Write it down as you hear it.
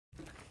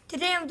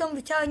Today I'm going to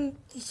be telling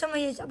you some of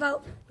you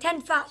about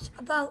 10 facts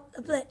about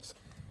the blitz.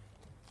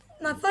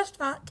 My first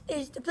fact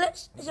is the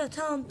blitz is a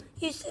term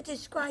used to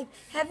describe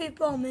heavy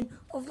bombing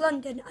of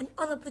London and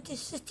other British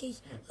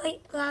cities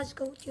like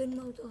Glasgow during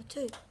World War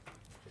II.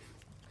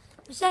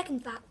 The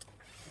second fact,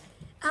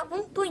 at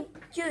one point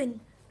during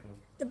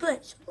the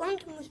blitz,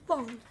 London was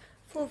bombed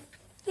for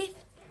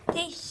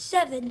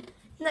 57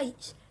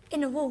 nights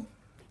in a row,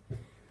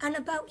 and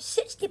about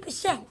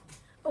 60%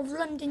 of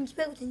London's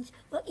buildings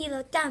were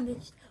either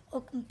damaged or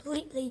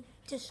completely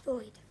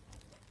destroyed.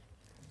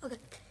 Okay.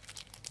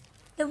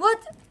 The word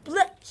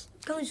blitz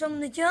comes from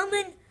the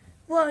German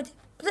word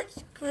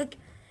blitzkrieg,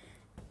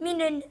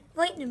 meaning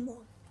lightning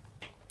ball.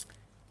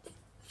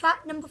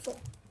 Fact number 4.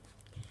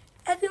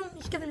 Everyone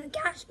was given a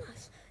gas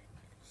mask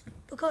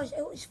because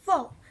it was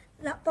thought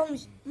that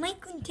bombs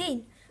might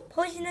contain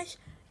poisonous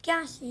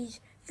gases,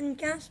 and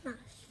gas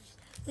masks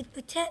would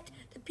protect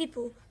the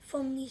people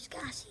from these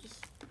gases.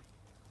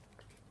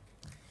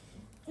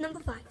 Number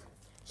 5.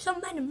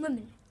 Some men and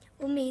women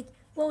were made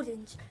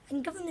wardens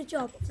and given the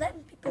job of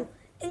letting people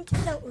into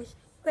shelters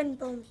when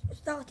bombs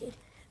started.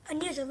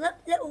 And here's a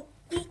little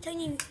wee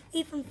tiny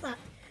fun fact.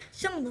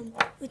 Some of them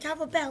would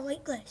have a bell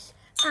like this,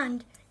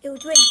 and it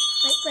would ring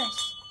like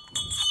this.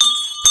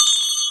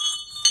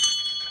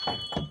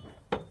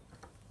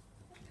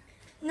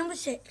 Number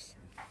 6.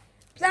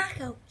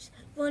 Blackouts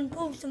were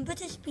imposed on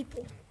British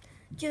people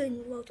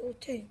during World War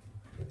II.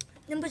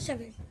 Number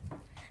 7.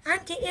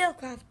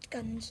 Anti-aircraft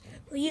guns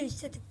were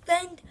used to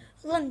defend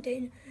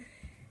London,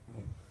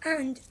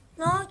 and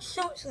large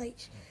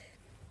searchlights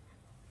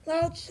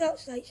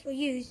were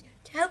used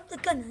to help the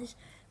gunners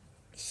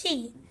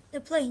see the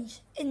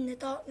planes in the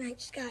dark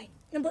night sky.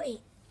 Number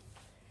 8.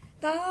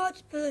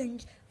 Large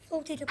balloons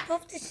floated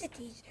above the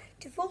cities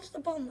to force the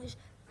bombers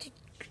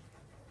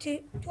to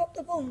drop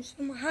the bombs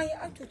from a higher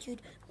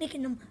altitude,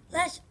 making them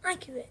less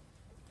accurate.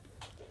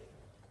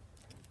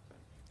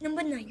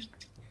 Number 9.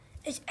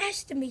 It's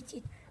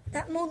estimated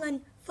that more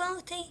than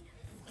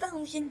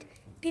 30,000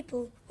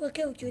 people were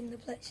killed during the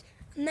blitz,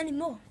 and many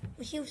more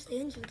were seriously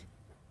injured.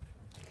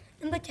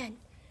 Number 10.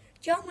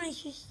 Germany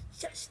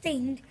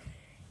sustained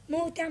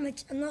more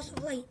damage and loss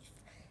of life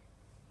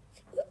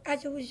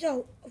as a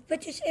result of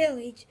British air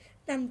raids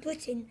than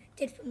Britain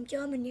did from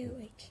German air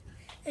raids.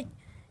 The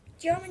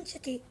German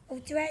city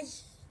of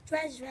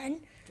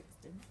Dresden,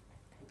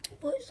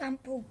 for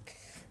example,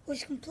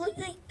 was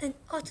completely and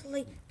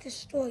utterly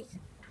destroyed.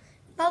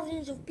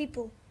 Thousands of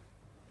people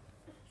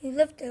who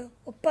lived there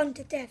were burned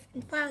to death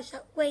in fires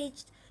that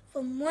raged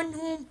from one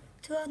home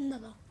to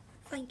another.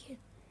 Thank you.